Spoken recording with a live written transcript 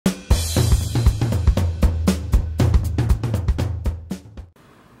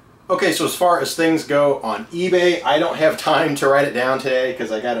Okay, so as far as things go on eBay, I don't have time to write it down today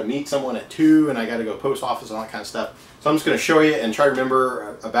because I got to meet someone at 2 and I got to go post office and all that kind of stuff. So I'm just going to show you and try to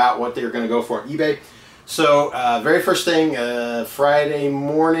remember about what they're going to go for on eBay. So very first thing, Friday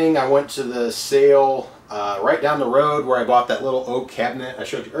morning, I went to the sale right down the road where I bought that little oak cabinet I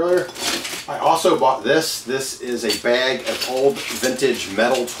showed you earlier. I also bought this. This is a bag of old vintage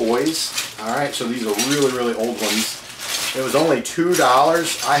metal toys. All right, so these are really, really old ones. It was only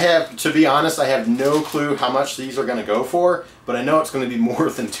 $2. I have, to be honest, I have no clue how much these are going to go for, but I know it's going to be more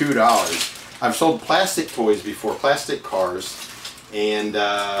than $2. I've sold plastic toys before, plastic cars, and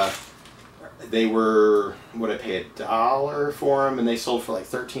they were, what I paid, $1 for them, and they sold for like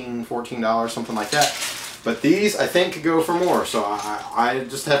 $13, $14, something like that. But these, I think, could go for more, so I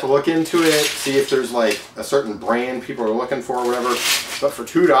just have to look into it, see if there's like a certain brand people are looking for or whatever. But for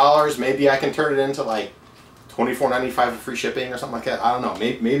 $2, maybe I can turn it into like $24.95 for free shipping or something like that. I don't know.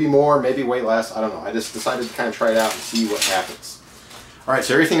 Maybe more, maybe way less. I don't know. I just decided to kind of try it out and see what happens. All right,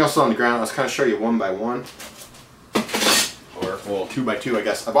 so everything else is on the ground. Let's kind of show you one by one. Or, well, 2 by 2, I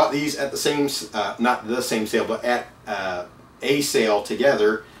guess. I bought these at the same, not the same sale, but at a sale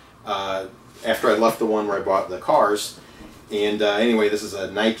together after I left the one where I bought the cars. And anyway, this is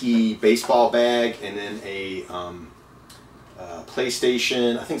a Nike baseball bag and then a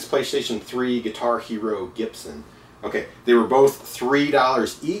PlayStation, I think it's PlayStation 3 Guitar Hero Gibson. Okay, they were both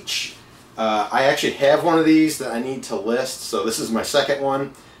 $3 each. I actually have one of these that I need to list, so this is my second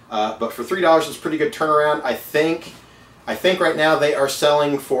one. But for $3, it's a pretty good turnaround. I think right now they are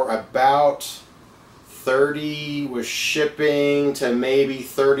selling for about 30 with shipping to maybe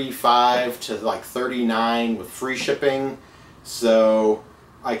 35 to like 39 with free shipping. So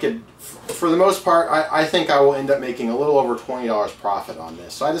I could, for the most part, I think I will end up making a little over $20 profit on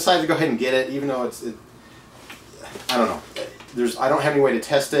this. So I decided to go ahead and get it, even though I don't know. I don't have any way to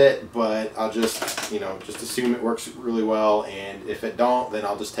test it, but I'll just, just assume it works really well, and if it don't, then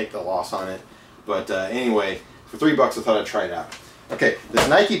I'll just take the loss on it. But anyway, for $3, I thought I'd try it out. Okay, this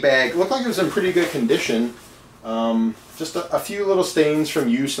Nike bag looked like it was in pretty good condition. Just a few little stains from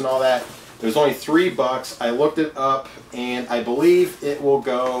use and all that. It was only $3. I looked it up, and I believe it will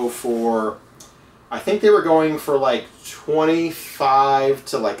go for, I think they were going for like $25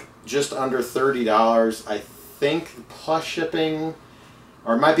 to like just under $30. I think plus shipping,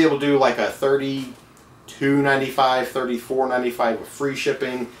 or I might be able to do like a $32.95, $34.95 with free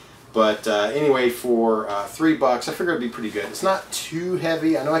shipping. But anyway, for $3, I figured it'd be pretty good. It's not too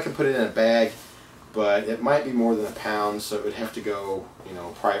heavy. I know I can put it in a bag, but it might be more than a pound, so it would have to go,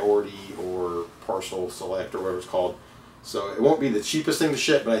 priority or parcel select or whatever it's called. So it won't be the cheapest thing to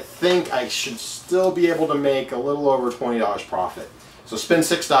ship, but I think I should still be able to make a little over $20 profit. So spend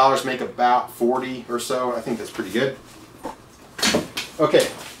 $6, make about 40 or so. I think that's pretty good. Okay,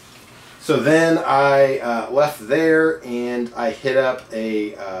 so then I left there and I hit up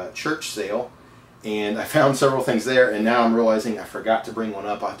a church sale, and I found several things there, and now I'm realizing I forgot to bring one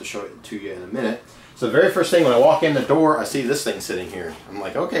up. I'll have to show it to you in a minute. So the very first thing when I walk in the door, I see this thing sitting here. I'm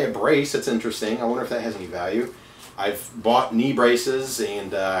like, okay, a brace, that's interesting. I wonder if that has any value. I've bought knee braces,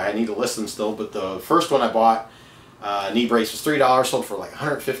 and I need to list them still, but the first one I bought, knee brace, was $3, sold for like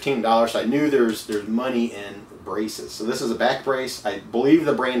 $115. So I knew there's money in braces. So this is a back brace. I believe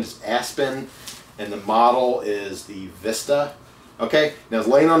the brand is Aspen, and the model is the Vista. Okay, now it's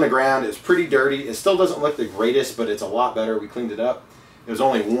laying on the ground. It's pretty dirty. It still doesn't look the greatest, but it's a lot better. We cleaned it up. It was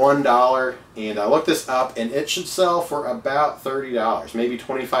only $1, and I looked this up, and it should sell for about $30, maybe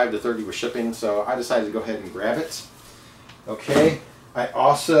 $25 to $30 with shipping. So I decided to go ahead and grab it. Okay, I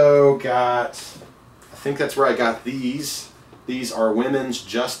also got, I think that's where I got these. These are women's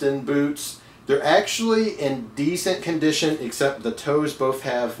Justin boots. They're actually in decent condition, except the toes both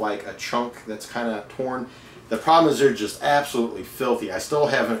have like a chunk that's kind of torn. The problem is they're just absolutely filthy. I still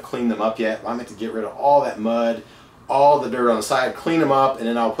haven't cleaned them up yet. I'm going to get rid of all that mud, all the dirt on the side, clean them up, and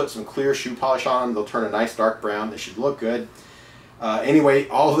then I'll put some clear shoe polish on them. They'll turn a nice dark brown. They should look good. Anyway,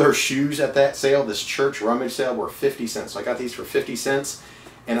 all their shoes at that sale, this church rummage sale, were 50 cents. So I got these for 50 cents.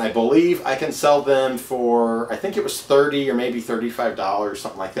 And I believe I can sell them for, I think it was 30 or maybe $35,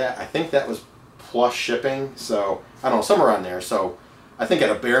 something like that. I think that was plus shipping. So, I don't know, somewhere around there. So, I think at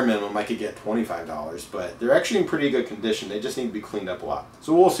a bare minimum I could get $25. But they're actually in pretty good condition. They just need to be cleaned up a lot.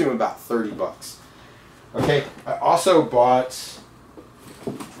 So, we'll assume about $30. Okay, I also bought,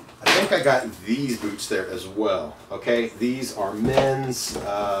 I think I got these boots there as well. Okay, these are men's,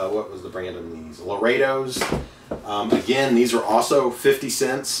 what was the brand of these? Laredos. Again, these are also 50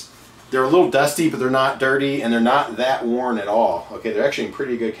 cents. They're a little dusty, but they're not dirty, and they're not that worn at all. Okay, they're actually in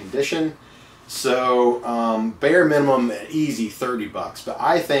pretty good condition. So bare minimum, easy 30 bucks. But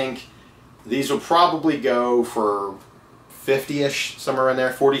I think these will probably go for 50-ish, somewhere around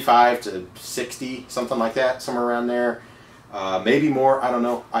there, 45 to 60, something like that, somewhere around there. Maybe more, I don't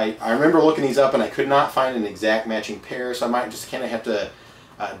know. I remember looking these up and I could not find an exact matching pair, so I might just kind of have to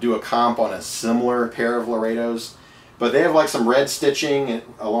do a comp on a similar pair of Laredos. But they have like some red stitching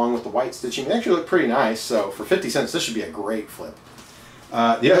along with the white stitching. They actually look pretty nice, so for 50 cents this should be a great flip.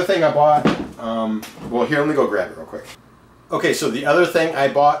 The other thing I bought, well here, let me go grab it real quick. Okay, so the other thing I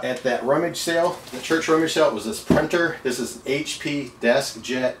bought at that rummage sale, the church rummage sale, was this printer. This is an HP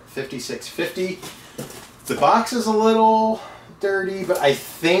DeskJet 5650. The box is a little dirty, but I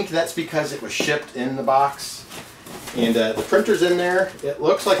think that's because it was shipped in the box. And the printer's in there. It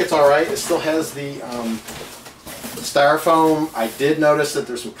looks like it's alright. It still has the styrofoam. I did notice that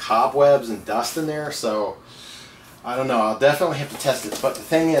there's some cobwebs and dust in there, so I don't know. I'll definitely have to test it. But the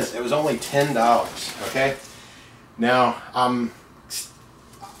thing is, it was only $10, okay? Now,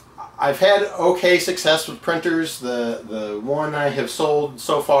 I've had okay success with printers. The one I have sold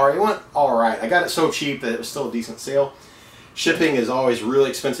so far, it went alright. I got it so cheap that it was still a decent sale. Shipping is always really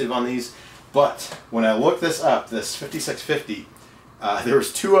expensive on these. But when I looked this up, this 5650, there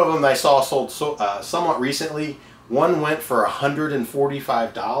was two of them that I saw sold somewhat recently. One went for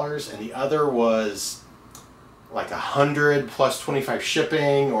 $145 and the other was like $100 plus 25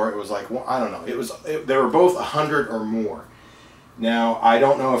 shipping, or it was like, I don't know. They were both $100 or more. Now I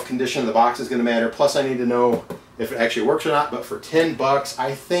don't know if condition of the box is going to matter. Plus I need to know if it actually works or not. But for 10 bucks,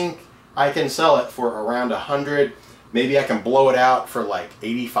 I think I can sell it for around $100. Maybe I can blow it out for like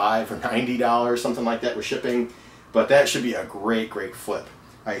 $85 or $90, something like that with shipping. But that should be a great, great flip.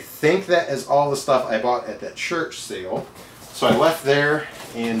 I think that is all the stuff I bought at that church sale. So I left there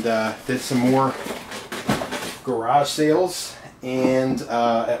and did some more garage sales. And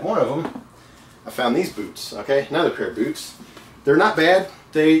at one of them, I found these boots. Okay, another pair of boots. They're not bad.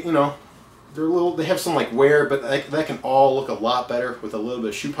 They, you know, they're little. They have some like wear, but that can all look a lot better with a little bit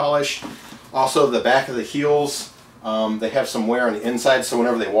of shoe polish. Also, the back of the heels. They have some wear on the inside, so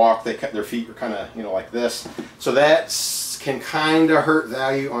whenever they walk, their feet are kind of, you know, like this. So that can kind of hurt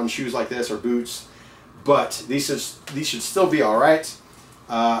value on shoes like this or boots, but these should still be all right.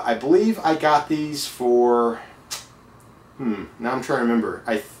 I believe I got these for, now I'm trying to remember.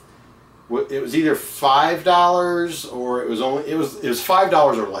 It was either $5 or it was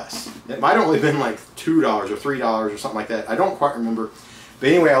 $5 or less. It might have only been like $2 or $3 or something like that. I don't quite remember. But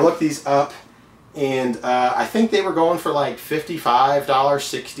anyway, I looked these up. And I think they were going for like $55,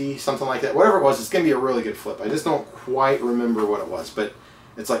 $60, something like that. Whatever it was, it's going to be a really good flip. I just don't quite remember what it was. But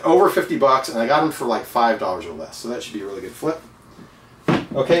it's like over 50 bucks, and I got them for like $5 or less. So that should be a really good flip.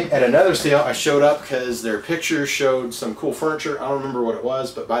 Okay, at another sale, I showed up because their pictures showed some cool furniture. I don't remember what it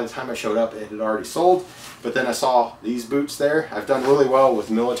was, but by the time I showed up, it had already sold. But then I saw these boots there. I've done really well with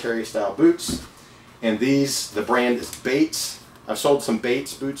military-style boots. And these, the brand is Bates. I've sold some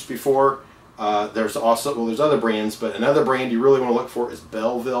Bates boots before. There's also, well, there's other brands, but another brand you really want to look for is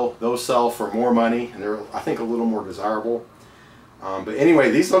Belleville. Those sell for more money, and they're, I think, a little more desirable. But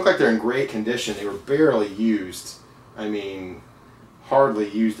anyway, these look like they're in great condition. They were barely used. I mean, hardly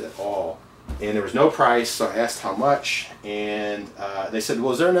used at all. And there was no price, so I asked how much, and they said,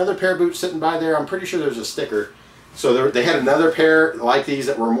 well, is there another pair of boots sitting by there? I'm pretty sure there's a sticker. So they had another pair like these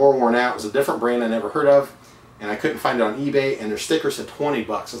that were more worn out. It was a different brand I never heard of. And I couldn't find it on eBay, and their sticker said 20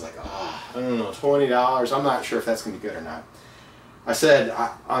 bucks. I was like, oh, I don't know, $20. I'm not sure if that's going to be good or not. I said,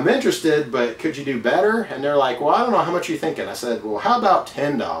 I'm interested, but could you do better? And they're like, well, I don't know, how much are you thinking? I said, well, how about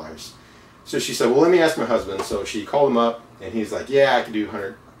 $10? So she said, well, let me ask my husband. So she called him up, and he's like, yeah, I could do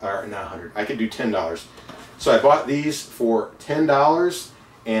 100, or not 100, I could do $10. So I bought these for $10,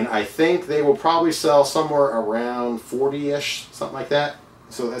 and I think they will probably sell somewhere around 40-ish, something like that.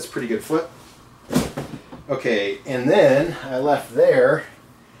 So that's a pretty good flip. Okay, and then I left there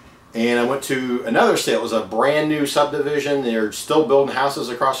and I went to another sale. It was a brand new subdivision. They're still building houses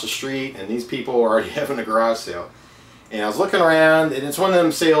across the street, and these people are already having a garage sale. And I was looking around, and it's one of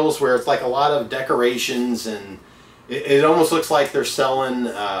them sales where it's like a lot of decorations, and it almost looks like they're selling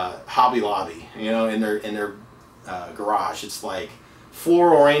Hobby Lobby, you know, in their garage. It's like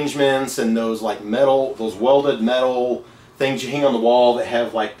floral arrangements and those like metal, those welded metal things you hang on the wall that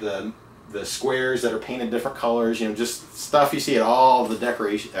have like the squares that are painted different colors, you know, just stuff you see at all the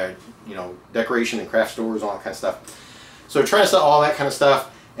decoration, you know, decoration and craft stores, all that kind of stuff. So trying to sell all that kind of stuff,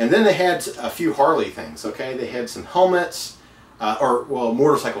 and then they had a few Harley things. Okay, they had some helmets, or well,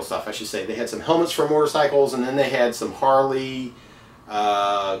 motorcycle stuff, I should say. They had some helmets for motorcycles, and then they had some Harley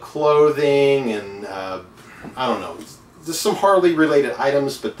clothing, and I don't know, just some Harley related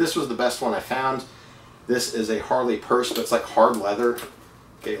items, but this was the best one I found. This is a Harley purse, but it's like hard leather.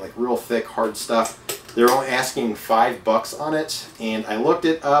 Okay, like real thick, hard stuff. They're only asking $5 on it, and I looked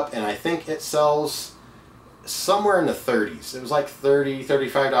it up, and I think it sells somewhere in the 30s. It was like $30,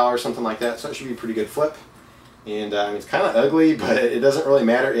 $35, something like that, so it should be a pretty good flip. And I mean, it's kind of ugly, but it doesn't really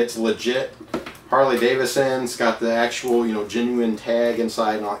matter. It's legit Harley Davidson. It's got the actual, you know, genuine tag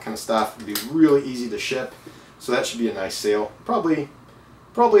inside and all that kind of stuff. It'd be really easy to ship, so that should be a nice sale. Probably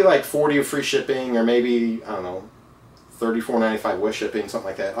like $40 of free shipping, or maybe, I don't know, $34.95 with shipping, something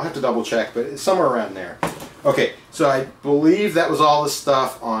like that. I'll have to double check, but it's somewhere around there. Okay, so I believe that was all the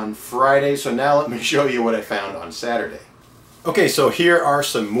stuff on Friday, so now let me show you what I found on Saturday. Okay, so here are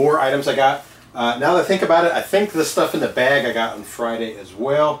some more items I got. Now that I think about it, I think the stuff in the bag I got on Friday as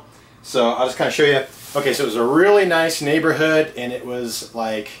well. So I'll just kind of show you. Okay, so it was a really nice neighborhood, and it was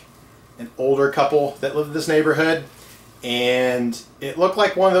like an older couple that lived in this neighborhood. And it looked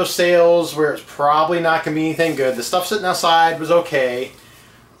like one of those sales where it's probably not going to be anything good. The stuff sitting outside was okay.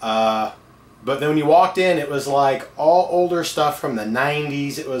 But then when you walked in, it was like all older stuff from the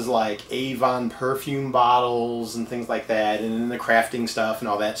 90s. It was like Avon perfume bottles and things like that. And then the crafting stuff and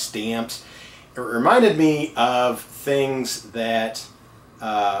all that, stamps. It reminded me of things that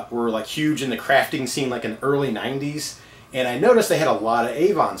were like huge in the crafting scene like in the early 90s. And I noticed they had a lot of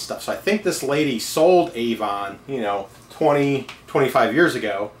Avon stuff. So I think this lady sold Avon, you know, 25 years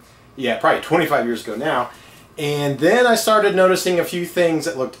ago. Yeah, probably 25 years ago now. And then I started noticing a few things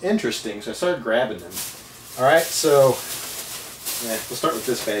that looked interesting, so I started grabbing them. Alright, so we'll start with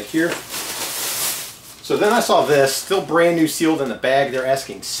this bag here. So then I saw this, still brand new sealed in the bag. They're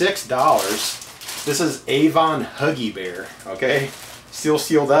asking $6. This is Avon Huggy Bear, okay? Still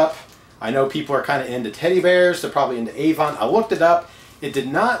sealed up. I know people are kind of into teddy bears. They're probably into Avon. I looked it up. It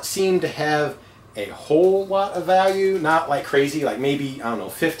did not seem to have a whole lot of value, not like crazy, like maybe, I don't know,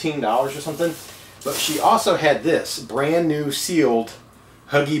 $15 or something. But she also had this brand new sealed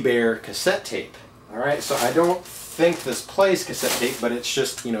Huggy Bear cassette tape. All right, so I don't think this plays cassette tape, but it's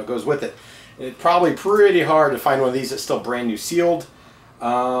just, you know, goes with it. It's probably pretty hard to find one of these that's still brand new sealed.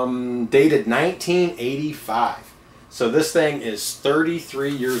 Dated 1985. So this thing is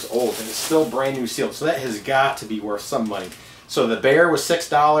 33 years old and it's still brand new sealed. So that has got to be worth some money. So the bear was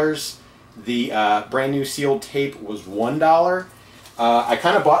 $6. The brand new sealed tape was $1. I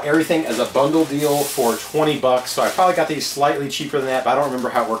kind of bought everything as a bundle deal for $20, so I probably got these slightly cheaper than that, but I don't remember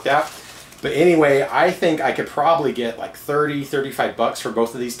how it worked out. But anyway, I think I could probably get like $30, $35 for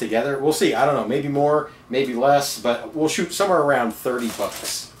both of these together. We'll see. I don't know. Maybe more, maybe less, but we'll shoot somewhere around $30.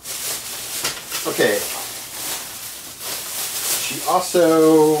 Okay. She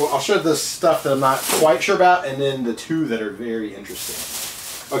also, I'll show the stuff that I'm not quite sure about, and then the two that are very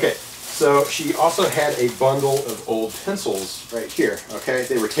interesting. Okay. So she also had a bundle of old pencils right here, okay?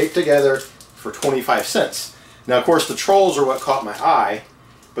 They were taped together for 25 cents. Now, of course, the trolls are what caught my eye,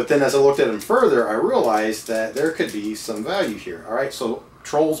 but then as I looked at them further, I realized that there could be some value here, all right? So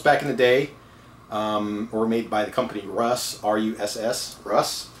trolls back in the day were made by the company Russ, R-U-S-S,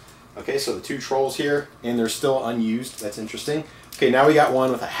 Russ. Okay, so the two trolls here, and they're still unused. That's interesting. Okay, now we got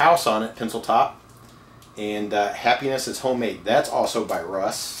one with a house on it, pencil top, and Happiness is Homemade. That's also by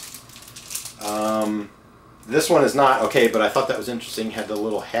Russ. This one is not, okay, but I thought that was interesting. Had the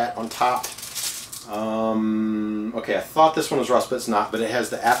little hat on top. Okay, I thought this one was Russ, but it's not. But it has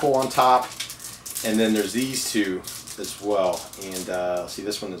the apple on top, and then there's these two as well. And see,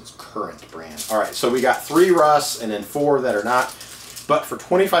 this one is Current brand. All right, so we got 3 Russ and then 4 that are not. But for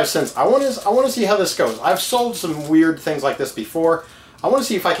 25 cents, I want to see how this goes. I've sold some weird things like this before. I want to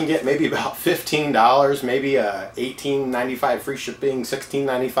see if I can get maybe about $15, maybe $18.95 free shipping,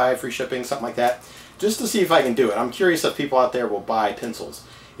 $16.95 free shipping, something like that, just to see if I can do it. I'm curious if people out there will buy pencils.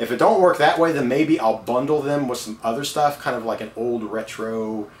 If it don't work that way, then maybe I'll bundle them with some other stuff, kind of like an old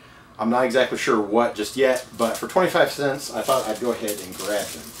retro. I'm not exactly sure what just yet, but for 25 cents, I thought I'd go ahead and grab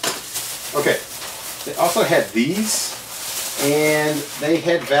them. Okay, they also had these, and they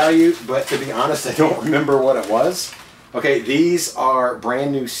had value, but to be honest, I don't remember what it was. Okay, these are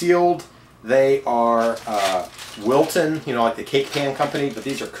brand new sealed. They are Wilton, you know, like the cake pan company, but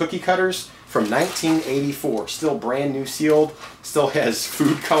these are cookie cutters from 1984. Still brand new sealed. Still has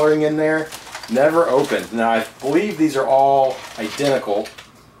food coloring in there. Never opened. Now, I believe these are all identical.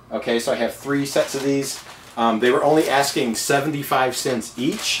 Okay, so I have 3 sets of these. They were only asking 75 cents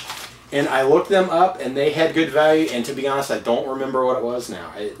each. And I looked them up, and they had good value. And to be honest, I don't remember what it was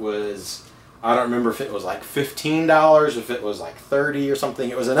now. It was... I don't remember if it was like $15, if it was like $30 or something.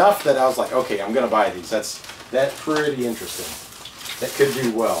 It was enough that I was like, okay, I'm going to buy these. That's pretty interesting. That could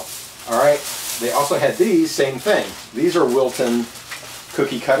do well. All right. they also had these, same thing. These are Wilton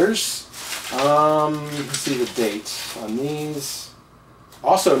cookie cutters. Let's see the date on these.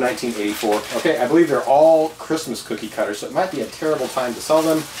 Also 1984. Okay, I believe they're all Christmas cookie cutters, so it might be a terrible time to sell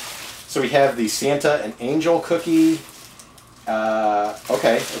them. So we have the Santa and Angel cookie.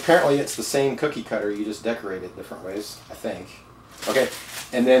 Okay, apparently it's the same cookie cutter, you just decorate it different ways, I think. Okay,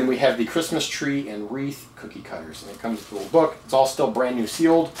 and then we have the Christmas tree and wreath cookie cutters, and it comes with a little book. It's all still brand new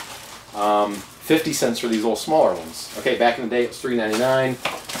sealed. 50 cents for these little smaller ones. Okay, back in the day it was $3.99.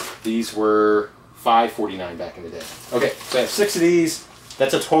 These were $5.49 back in the day. Okay, so I have 6 of these.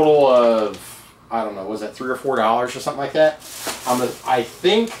 That's a total of, I don't know, was that $3 or $4 or something like that? I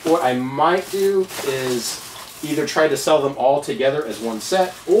think what I might do is either try to sell them all together as one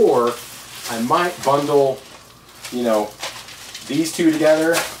set, or I might bundle, you know, these two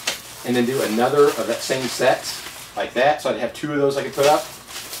together and then do another of that same set like that. So I'd have 2 of those I could put up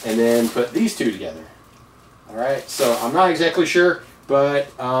and then put these 2 together. All right, so I'm not exactly sure,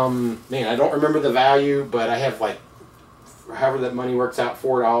 but man, I don't remember the value, but I have like, however that money works out,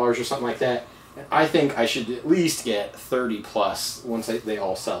 $4 or something like that. And I think I should at least get 30 plus once they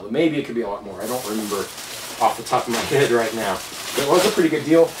all sell. But maybe it could be a lot more. I don't remember off the top of my head right now. But it was a pretty good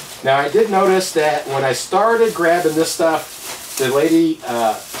deal. Now I did notice that when I started grabbing this stuff, the lady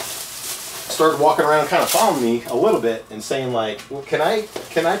started walking around kind of following me a little bit and saying like, well, can I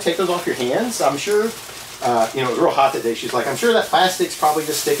take those off your hands? I'm sure, you know, it was real hot that day. She's like, I'm sure that plastic's probably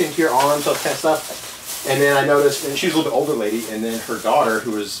just sticking to your arms, all that kind of stuff. And then I noticed, and she was a little bit older lady, and then her daughter,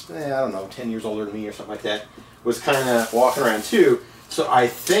 who was, I don't know, 10 years older than me or something like that, was kind of walking around too. So I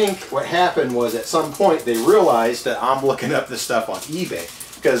think what happened was at some point they realized that I'm looking up this stuff on eBay.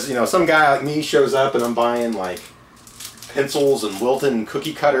 Because, you know, some guy like me shows up and I'm buying like pencils and Wilton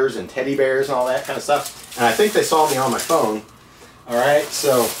cookie cutters and teddy bears and all that kind of stuff. And I think they saw me on my phone. All right,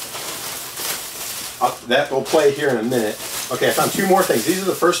 so that will play here in a minute. Okay, I found 2 more things. These are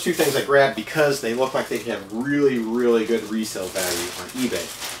the first 2 things I grabbed because they look like they have really, really good resale value on eBay.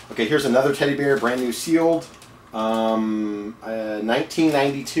 Okay, here's another teddy bear, brand new sealed.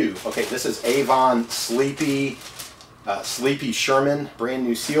 1992. Okay, this is Avon Sleepy Sherman, brand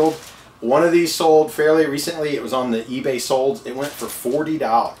new sealed. One of these sold fairly recently. It was on the eBay sold. It went for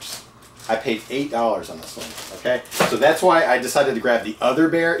 $40. I paid $8 on this one. Okay, so that's why I decided to grab the other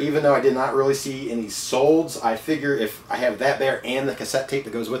bear, even though I did not really see any solds. I figure if I have that bear and the cassette tape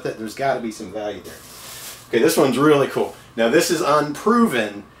that goes with it, there's got to be some value there. Okay, this one's really cool. Now this is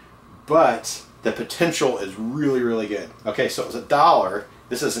unproven, but the potential is really, really good. Okay, so it was $1.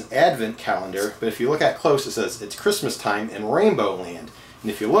 This is an advent calendar, but if you look at close, it says it's Christmas time in Rainbow Land.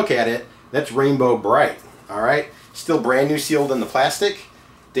 And if you look at it, that's Rainbow Bright. All right, still brand new sealed in the plastic,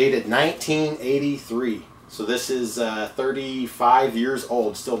 dated 1983. So this is 35 years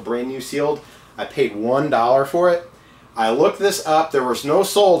old, still brand new sealed. I paid $1 for it. I looked this up. There was no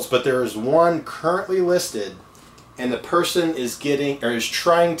solds, but there is one currently listed, and the person is getting, or is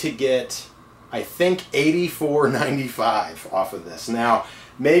trying to get, I think $84.95 off of this. Now,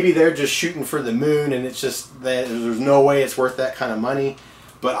 maybe they're just shooting for the moon, and it's just that there's no way it's worth that kind of money.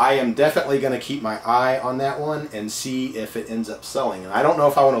 But I am definitely going to keep my eye on that one and see if it ends up selling. And I don't know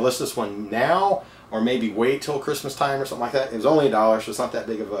if I want to list this one now or maybe wait till Christmas time or something like that. It was only $1, so it's not that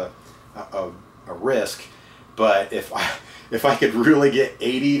big of a risk. But if I could really get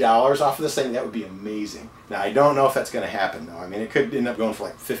 $80 off of this thing, that would be amazing. Now, I don't know if that's going to happen, though. I mean, it could end up going for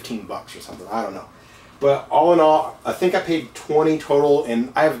like 15 bucks or something. I don't know. But all in all, I think I paid $20 total,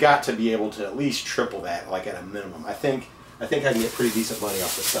 and I've got to be able to at least triple that, like at a minimum. I think I can get pretty decent money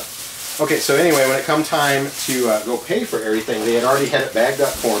off this stuff. Okay, so anyway, when it come time to go pay for everything, they had already had it bagged up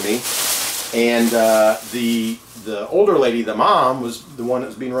for me. And the older lady, the mom, was the one that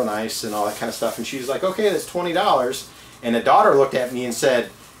was being real nice and all that kind of stuff. And she was like, okay, that's $20. And the daughter looked at me and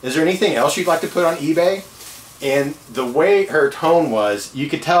said, is there anything else you'd like to put on eBay? And the way her tone was, you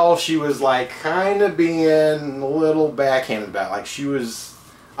could tell she was like kind of being a little backhanded about it. Like she was,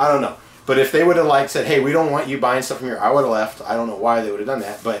 I don't know. But if they would have like said, hey, we don't want you buying stuff from here, I would have left. I don't know why they would have done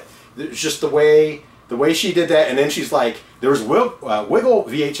that. But it's just the way she did that. And then she's like, there was Wiggle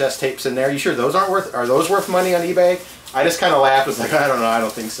VHS tapes in there. You sure those are those worth money on eBay? I just kind of laughed. I was like, I don't know. I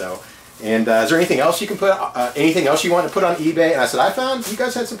don't think so. And is there anything else you can put, anything else you want to put on eBay? And I said, I found, you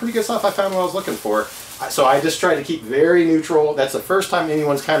guys had some pretty good stuff. I found what I was looking for. So I just tried to keep very neutral. That's the first time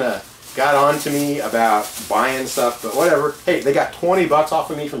anyone's kind of got on to me about buying stuff, but whatever. Hey, they got 20 bucks off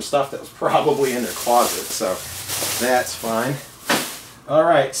of me from stuff that was probably in their closet, so that's fine. All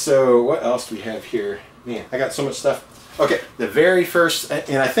right, so what else do we have here? Man, I got so much stuff. Okay, the very first,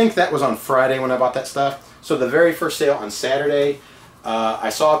 and I think that was on Friday when I bought that stuff. So the very first sale on Saturday, I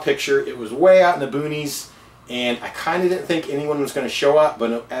saw a picture. It was way out in the boonies, and I kind of didn't think anyone was going to show up,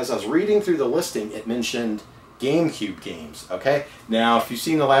 but as I was reading through the listing, it mentioned GameCube games. Okay, now if you've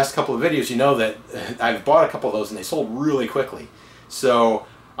seen the last couple of videos, you know that I've bought a couple of those and they sold really quickly. So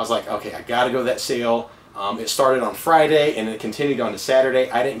I was like, okay, I got to go to that sale. It started on Friday and it continued on to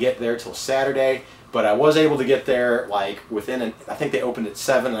Saturday. I didn't get there till Saturday, but I was able to get there like within, I think they opened at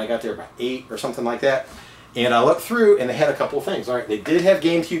 7 and I got there by 8 or something like that. And I looked through and they had a couple of things. All right, they did have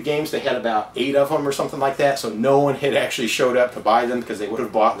GameCube games. They had about 8 of them or something like that. So no one had actually showed up to buy them because they would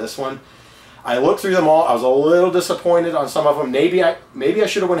have bought this one. I looked through them all. I was a little disappointed on some of them. Maybe I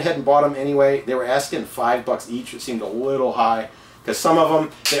should have went ahead and bought them anyway. They were asking $5 each. It seemed a little high because some of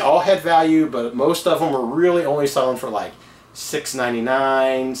them, they all had value, but most of them were really only selling for like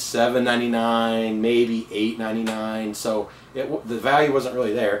 $6.99, $7.99, maybe $8.99. So the value wasn't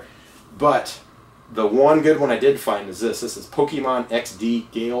really there. But the one good one I did find is this. This is Pokemon XD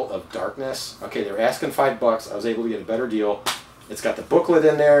Gale of Darkness. Okay, they were asking $5. I was able to get a better deal. It's got the booklet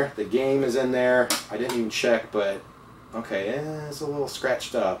in there. The game is in there. I didn't even check, but okay, it's a little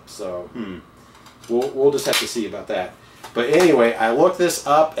scratched up. So we'll just have to see about that. But anyway, I looked this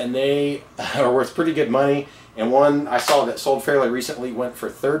up, and they are worth pretty good money. And one I saw that sold fairly recently went for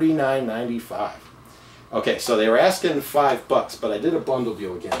 $39.95. Okay, so they were asking $5, but I did a bundle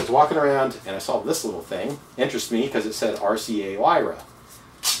deal again. I was walking around and I saw this little thing. Interests me because it said RCA Lyra.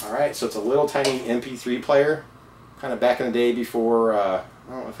 All right, so it's a little tiny MP3 player, kind of back in the day before, I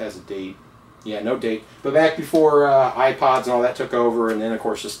don't know if it has a date. Yeah, no date. But back before iPods and all that took over, and then of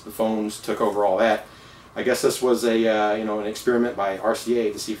course just the phones took over all that. I guess this was a an experiment by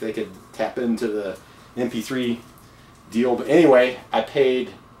RCA to see if they could tap into the MP3 deal. But anyway, I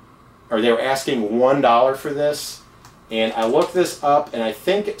paid, or they were asking $1 for this, and I looked this up, and I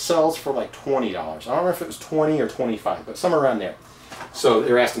think it sells for like $20. I don't remember if it was 20 or 25, but somewhere around there. So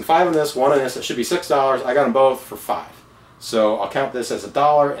they were asking $5 on this, 1 on this. It should be $6. I got them both for $5. So I'll count this as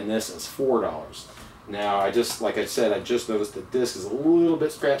 $1 and this as $4. Now I just, like I said, I just noticed the disc is a little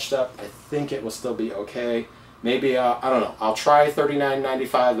bit scratched up. I think it will still be okay. Maybe I don't know. I'll try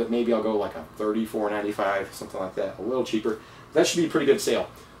 $39.95, but maybe I'll go like a $34.95, something like that, a little cheaper. That should be a pretty good sale.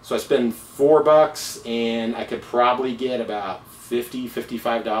 So I spend $4 and I could probably get about $50,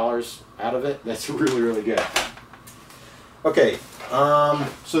 $55 out of it. That's really, really good. Okay,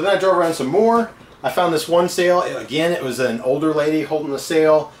 so then I drove around some more. I found this one sale. Again, it was an older lady holding the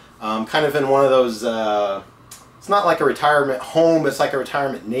sale, kind of in one of those, it's not like a retirement home, but it's like a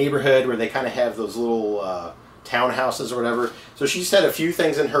retirement neighborhood where they kind of have those little townhouses or whatever. So she just had a few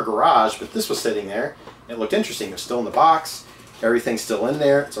things in her garage, but this was sitting there. It looked interesting. It was still in the box. Everything's still in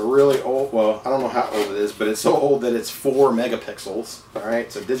there. It's a really old, well, I don't know how old it is, but it's so old that it's 4 megapixels. All right,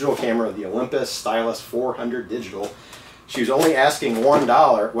 it's a digital camera, the Olympus Stylus 400 digital. She was only asking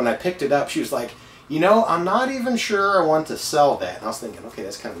 $1. When I picked it up, she was like, you know, I'm not even sure I want to sell that. And I was thinking, okay,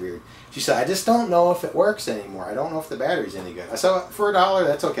 that's kind of weird. She said, I just don't know if it works anymore. I don't know if the battery's any good. I said, for $1,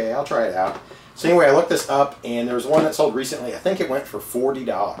 that's okay. I'll try it out. So anyway, I looked this up, and there was one that sold recently. I think it went for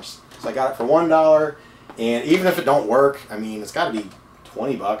 $40. So I got it for $1. And even if it don't work, I mean, it's got to be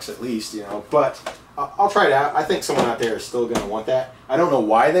 20 bucks at least, you know. But I'll try it out. I think someone out there is still going to want that. I don't know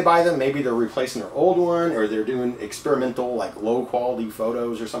why they buy them. Maybe they're replacing their old one, or they're doing experimental, like low-quality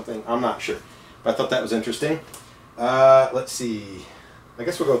photos or something. I'm not sure. But I thought that was interesting. Let's see. I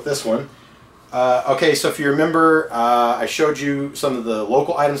guess we'll go with this one. Okay, so if you remember, I showed you some of the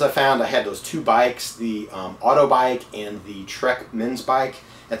local items I found. I had those 2 bikes, the Auto Bike and the Trek men's bike.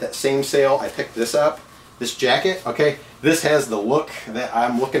 At that same sale, I picked this up. This jacket, okay, this has the look that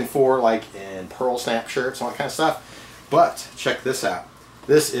I'm looking for, like in pearl snap shirts and all that kind of stuff. But check this out.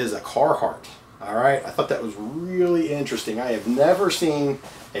 This is a Carhartt. All right, I thought that was really interesting. I have never seen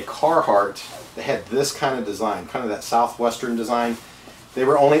a Carhartt that had this kind of design, kind of that southwestern design. They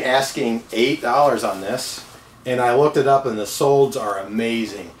were only asking $8 on this, and I looked it up, and the solds are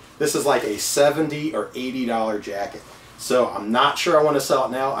amazing. This is like a $70 or $80 jacket. So I'm not sure I want to sell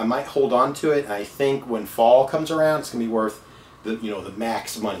it now. I might hold on to it, and I think when fall comes around, it's gonna be worth the the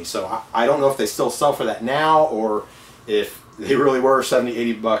max money. So I don't know if they still sell for that now, or if they really were 70,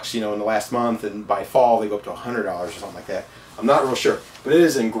 80 bucks, in the last month, and by fall they go up to $100 or something like that. I'm not real sure, but it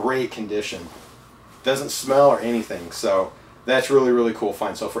is in great condition. Doesn't smell or anything, so that's really, really cool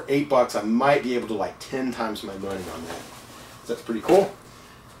find. So for $8, I might be able to like 10 times my money on that. So that's pretty cool.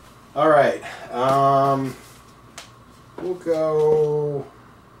 All right. We'll go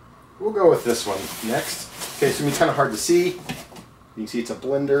with this one next. Okay, it's gonna be kind of hard to see. You can see it's a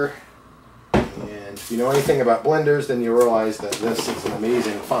blender, and if you know anything about blenders, then you realize that this is an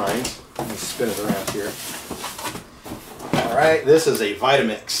amazing find. Let me spin it around here. All right, this is a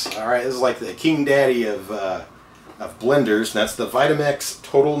Vitamix. All right, this is like the king daddy of blenders. And that's the Vitamix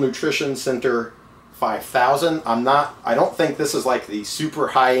Total Nutrition Center 5000. I don't think this is like the super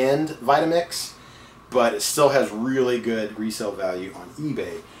high-end Vitamix, but it still has really good resale value on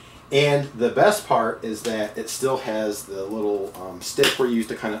eBay. And the best part is that it still has the little stick where you use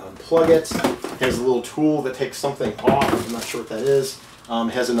to kind of unplug it. It has a little tool that takes something off. I'm not sure what that is.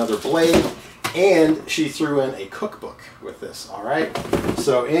 It has another blade. And she threw in a cookbook with this, all right?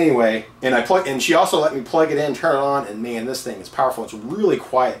 So anyway, and she also let me plug it in, turn it on, and man, this thing is powerful. It's really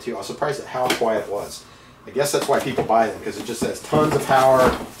quiet too. I was surprised at how quiet it was. I guess that's why people buy them, because it just has tons of power,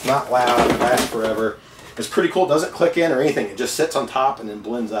 not loud, it lasts forever. It's pretty cool. It doesn't click in or anything. It just sits on top and then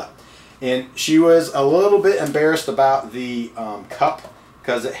blends up. And she was a little bit embarrassed about the cup,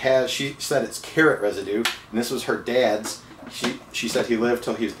 because she said it's carrot residue, and this was her dad's. She said he lived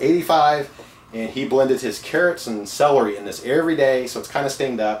till he was 85, and he blended his carrots and celery in this every day, so it's kind of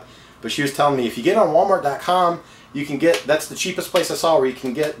stained up. But she was telling me if you get on Walmart.com, you can get, that's the cheapest place I saw where you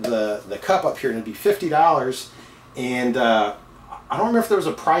can get the cup up here, and it'd be $50. And I don't remember if there was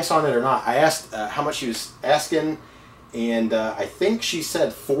a price on it or not. I asked how much she was asking, and I think she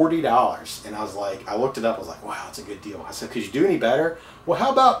said $40. And I was like, I looked it up, I was like, wow, that's a good deal. I said, could you do any better? Well,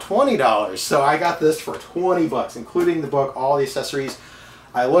 how about $20? So I got this for 20 bucks, including the book, all the accessories.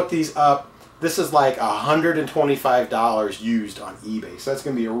 I looked these up. This is like $125 used on eBay. So that's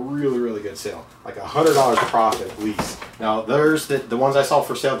going to be a really, really good sale. Like $100 profit at least. Now, there's the ones I saw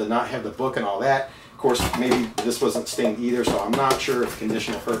for sale did not have the book and all that. Of course, maybe this wasn't stained either, so I'm not sure if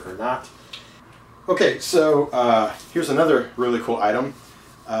condition will hurt or not. Okay, so here's another really cool item.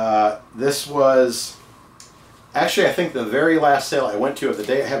 This was actually, I think, the very last sale I went to of the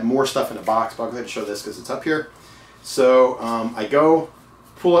day. I have more stuff in a box, but I'll go ahead and show this because it's up here. So I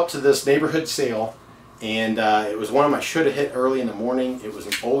pull up to this neighborhood sale, and it was one of my should have hit early in the morning. It was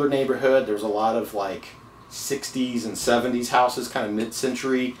an older neighborhood. There was a lot of like 60s and 70s houses, kind of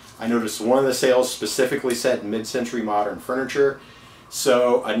mid-century. I noticed one of the sales specifically said mid-century modern furniture.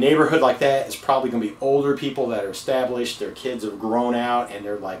 So a neighborhood like that is probably going to be older people that are established. Their kids have grown out and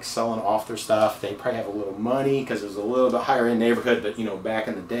they're like selling off their stuff. They probably have a little money because it was a little bit higher end neighborhood, but you know, back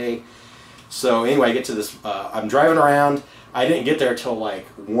in the day. So anyway, I get to this, I'm driving around. I didn't get there till like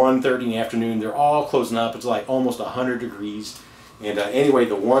 1:30 in the afternoon. They're all closing up. It's like almost 100 degrees. And anyway,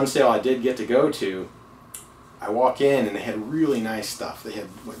 the one sale I did get to go to, I walk in and they had really nice stuff. They had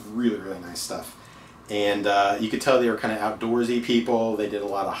like really, really nice stuff. And you could tell they were kind of outdoorsy people. They did a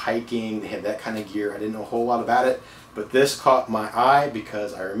lot of hiking. They had that kind of gear. I didn't know a whole lot about it. But this caught my eye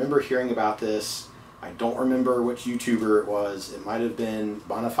because I remember hearing about this. I don't remember which YouTuber it was. It might have been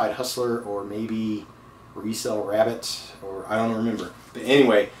Bonafide Hustler or Resell Rabbit, or I don't remember. But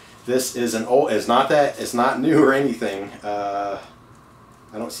anyway, this is an old, it's not new or anything. I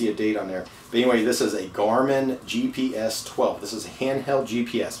don't see a date on there. But anyway, this is a Garmin GPS 12. This is a handheld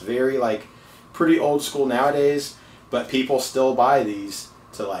GPS. Very like pretty old school nowadays, but people still buy these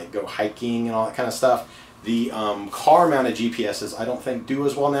to like go hiking and all that kind of stuff. The car mounted GPSs I don't think do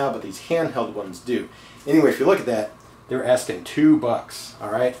as well now, but these handheld ones do. Anyway, if you look at that, they're asking $2, all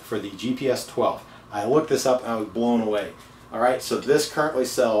right, for the GPS 12. I looked this up and I was blown away. All right, so this currently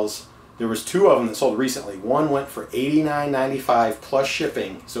sells, there was two of them that sold recently. One went for $89.95 plus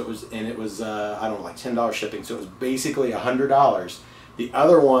shipping, so it was, I don't know, like $10 shipping, so it was basically $100. The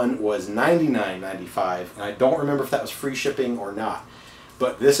other one was $99.95, and I don't remember if that was free shipping or not.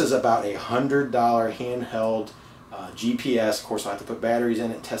 But this is about a $100 handheld GPS. Of course, I have to put batteries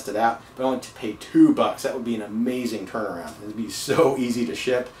in it and test it out, but only to pay $2. That would be an amazing turnaround. It would be so easy to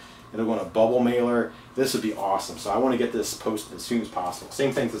ship. It'll go on a bubble mailer. This would be awesome. So I want to get this posted as soon as possible.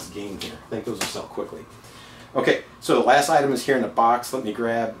 Same thing with this game here. I think those will sell quickly. Okay, so the last item is here in the box. Let me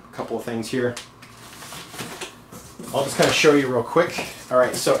grab a couple of things here. I'll just kind of show you real quick. All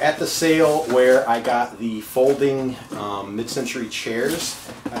right, so at the sale where I got the folding mid-century chairs,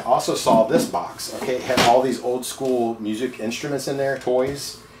 I also saw this box. Okay, it had all these old school music instruments in there,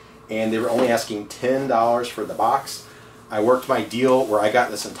 toys, and they were only asking $10 for the box. I worked my deal where I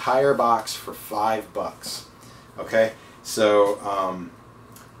got this entire box for $5. Okay, so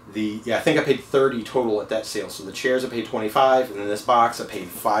I think I paid $30 total at that sale. So the chairs I paid $25, and then this box I paid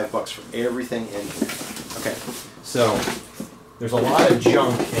 $5 for everything in here. Okay, so there's a lot of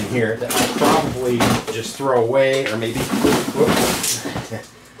junk in here that I'll probably just throw away, or maybe,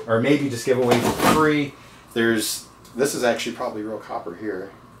 or maybe just give away for free. This is actually probably real copper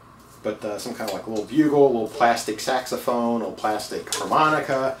here, but some kind of like a little bugle, a little plastic saxophone, a little plastic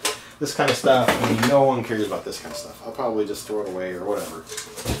harmonica, this kind of stuff. I mean, no one cares about this kind of stuff. I'll probably just throw it away or whatever.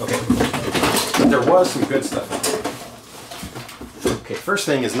 Okay, but there was some good stuff in here. first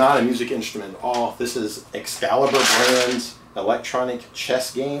thing is not a music instrument at all. This is Excalibur brand's electronic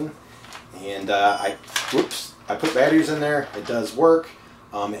chess game. And I put batteries in there. It does work.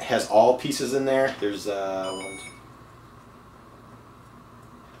 It has all pieces in there. There's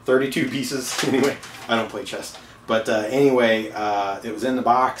 32 pieces. Anyway, I don't play chess. But anyway, it was in the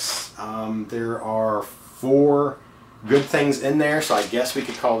box. There are 4 good things in there, so I guess we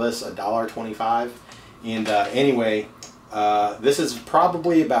could call this $1.25. And anyway, this is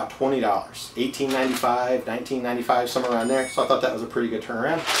probably about $20, $18.95, $19.95, somewhere around there. So I thought that was a pretty good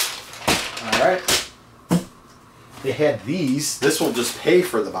turnaround. All right. They had these. This will just pay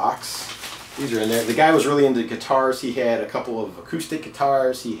for the box. These are in there. The guy was really into guitars. He had a couple of acoustic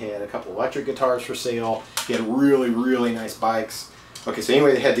guitars. He had a couple electric guitars for sale. He had really, really nice bikes. Okay, so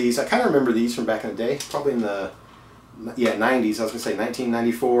anyway, they had these. I kind of remember these from back in the day, probably in the 90s. I was going to say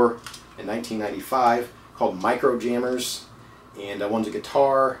 1994 and 1995, called Micro Jammers. And one's a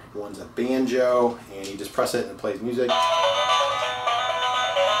guitar, one's a banjo, and you just press it and it plays music.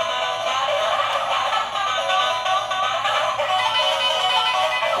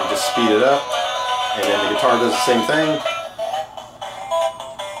 Just speed it up, and then the guitar does the same thing.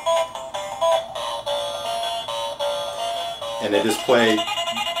 And they just play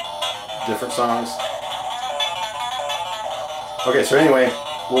different songs. Okay, so anyway,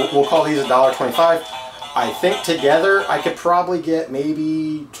 we'll call these $1.25. I think together I could probably get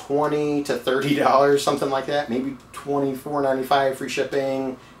maybe $20 to $30, something like that. Maybe $24.95 free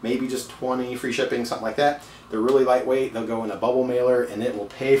shipping, maybe just $20 free shipping, something like that. They're really lightweight. They'll go in a bubble mailer, and it will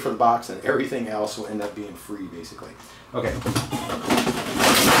pay for the box, and everything else will end up being free, basically. Okay.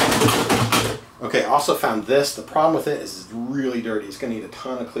 Okay, also found this. The problem with it is it's really dirty. It's going to need a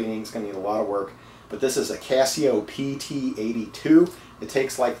ton of cleaning. It's going to need a lot of work. But this is a Casio PT82. It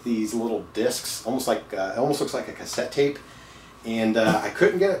takes like these little discs, almost like it almost looks like a cassette tape. And I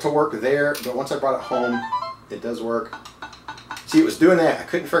couldn't get it to work there, but once I brought it home, it does work. See, it was doing that. I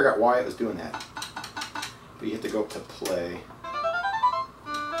couldn't figure out why it was doing that. But you have to go up to play.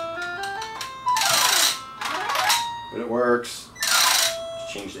 But it works.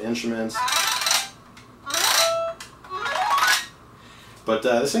 Just change the instruments. But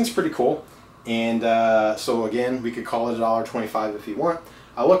this thing's pretty cool. And so again, we could call it $1.25 if you want.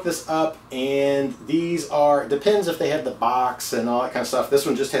 I looked this up, and these are, depends if they have the box and all that kind of stuff. This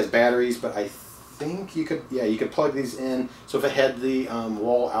one just has batteries, but I think you could, yeah, you could plug these in. So if it had the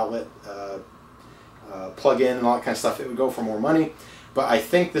wall outlet plug-in and all that kind of stuff, it would go for more money. But I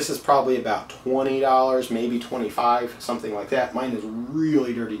think this is probably about $20, maybe $25, something like that. Mine is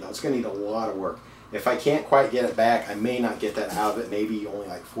really dirty though. It's going to need a lot of work. If I can't quite get it back, I may not get that out of it. Maybe only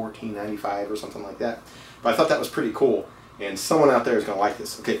like $14.95 or something like that. But I thought that was pretty cool. And someone out there is going to like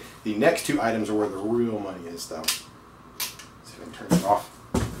this. Okay, the next 2 items are where the real money is though. Let's see if I can turn it off.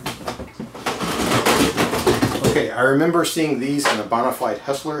 Okay, I remember seeing these in a Bonafide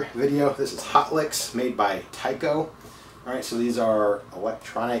Hustler video. This is Hot Licks made by Tyco. Alright, so these are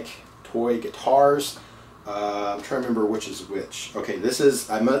electronic toy guitars. I'm trying to remember which is which. Okay, this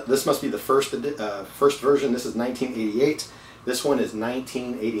must be the first version. This is 1988. This one is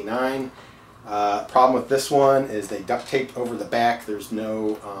 1989. Problem with this one is they duct taped over the back. There's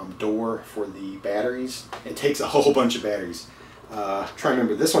no door for the batteries. It takes a whole bunch of batteries. Trying to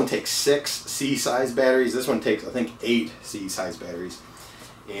remember, this one takes 6 C-size batteries. This one takes, I think, 8 C-size batteries.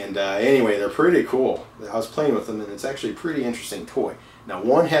 And anyway, they're pretty cool. I was playing with them, and it's actually a pretty interesting toy. Now,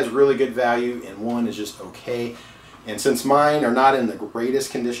 one has really good value, and one is just okay. And since mine are not in the greatest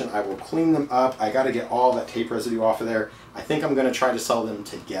condition, I will clean them up. I got to get all that tape residue off of there. I think I'm going to try to sell them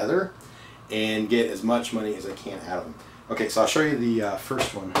together and get as much money as I can out of them. Okay, so I'll show you the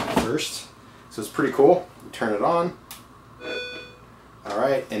first one first. So it's pretty cool. You turn it on.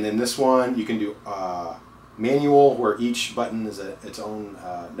 Alright, and then this one you can do manual, where each button is its own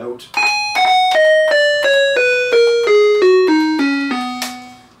note.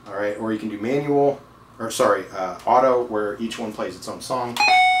 Alright, or you can do manual, or sorry, auto, where each one plays its own song.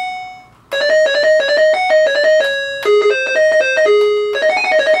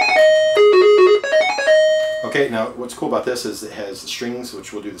 Okay, now what's cool about this is it has strings,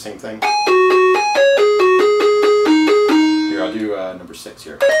 which will do the same thing. Here, I'll do number 6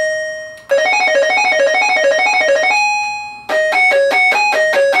 here.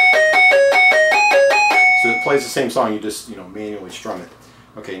 So it plays the same song, you just, manually strum it.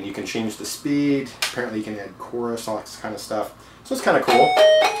 Okay, and you can change the speed. Apparently you can add chorus, all that kind of stuff. So it's kind of cool.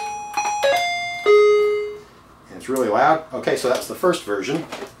 And it's really loud. Okay, so that's the first version.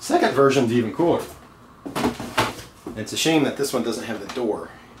 Second version is even cooler. It's a shame that this one doesn't have the door.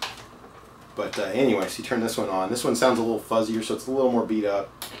 But anyway, so you turn this one on. This one sounds a little fuzzier, so it's a little more beat up.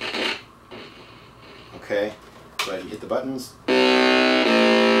 Okay, but you hit the buttons.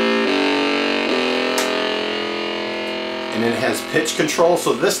 And then it has pitch control.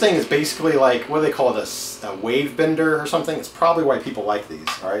 So this thing is basically like, what do they call it, a wave bender or something? It's probably why people like these.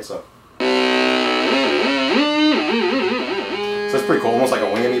 All right, so that's pretty cool, almost like a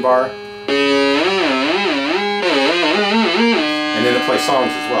whammy bar. And then it plays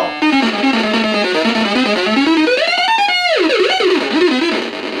songs as well.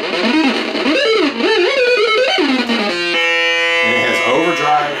 And it has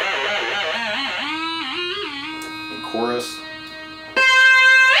overdrive and chorus.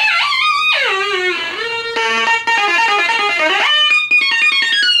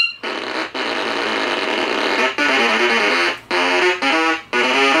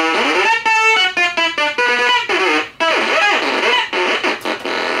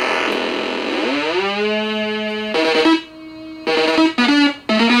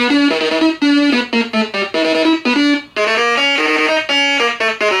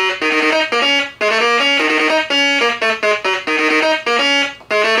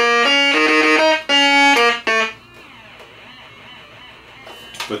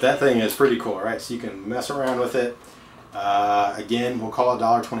 But that thing is pretty cool, right? So you can mess around with it. Again, we'll call it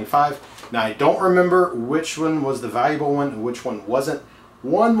 $1.25. Now I don't remember which one was the valuable one and which one wasn't.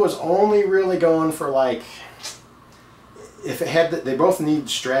 One was only really going for like, if it had, they both need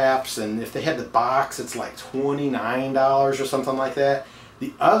straps, and if they had the box, it's like $29 or something like that.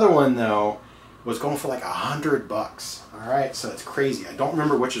 The other one though was going for like $100. All right, so it's crazy. I don't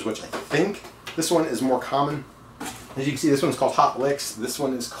remember which is which. I think this one is more common. As you can see, this one's called Hot Licks. This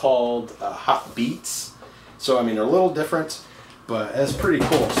one is called Hot Beats. So, I mean, they're a little different, but it's pretty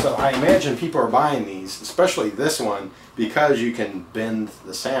cool. So I imagine people are buying these, especially this one, because you can bend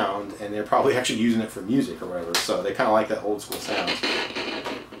the sound, and they're probably actually using it for music or whatever. So they kind of like that old school sound.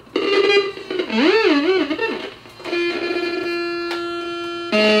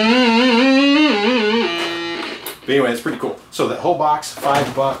 But anyway, it's pretty cool. So that whole box,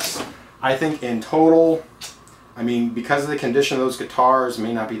 $5. I think in total, I mean, because of the condition of those guitars,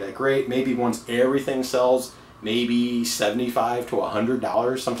 may not be that great. Maybe once everything sells, maybe $75 to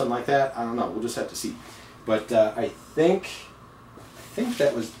 $100, something like that. I don't know. We'll just have to see. But I think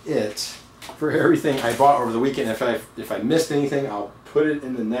that was it for everything I bought over the weekend. If I missed anything, I'll put it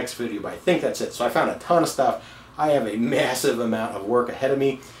in the next video. But I think that's it. So I found a ton of stuff. I have a massive amount of work ahead of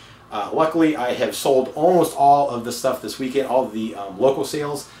me. Luckily, I have sold almost all of the stuff this weekend, all of the local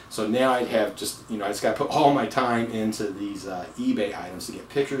sales. So now I'd have just, I just got to put all my time into these eBay items to get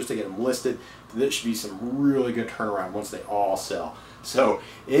pictures, to get them listed. This should be some really good turnaround once they all sell. So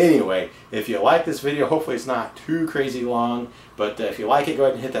anyway, if you like this video, hopefully it's not too crazy long, but if you like it, go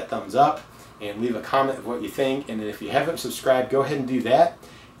ahead and hit that thumbs up and leave a comment of what you think. And then if you haven't subscribed, go ahead and do that.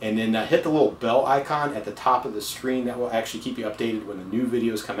 And then hit the little bell icon at the top of the screen. That will actually keep you updated when the new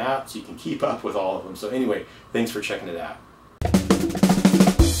videos come out, so you can keep up with all of them. So anyway, thanks for checking it out.